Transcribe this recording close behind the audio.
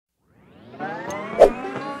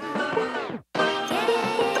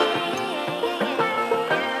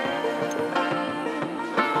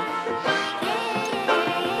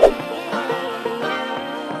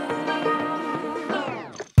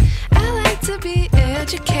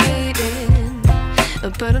educated,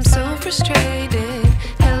 but I'm so frustrated.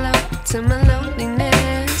 Hello to my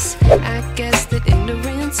loneliness. I guess that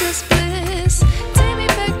ignorance is bliss. Take me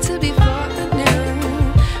back to before I knew.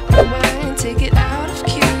 Rewind, take it out of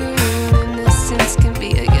cue. Innocence can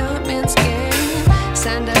be a young man's game.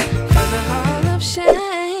 Signed up for the hall of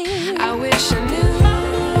shame. I wish I knew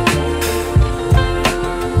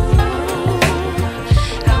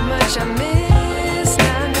how much I miss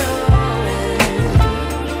not knowing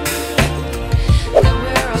that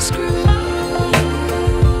we're all screwed.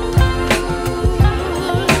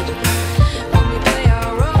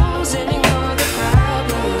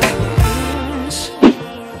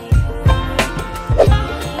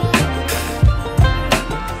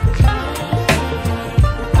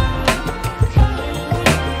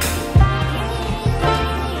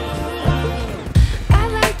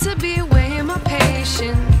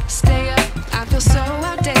 Stay up, I feel so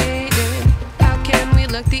outdated. How can we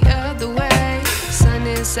look the other way? Sun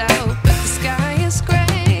is out, but the sky is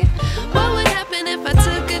gray. What would happen if I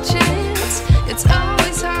took a chance? It's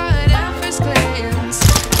always hard at first glance.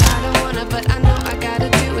 I don't wanna, but I know I gotta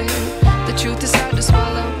do it. The truth is hard to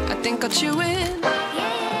swallow, I think I'll chew it.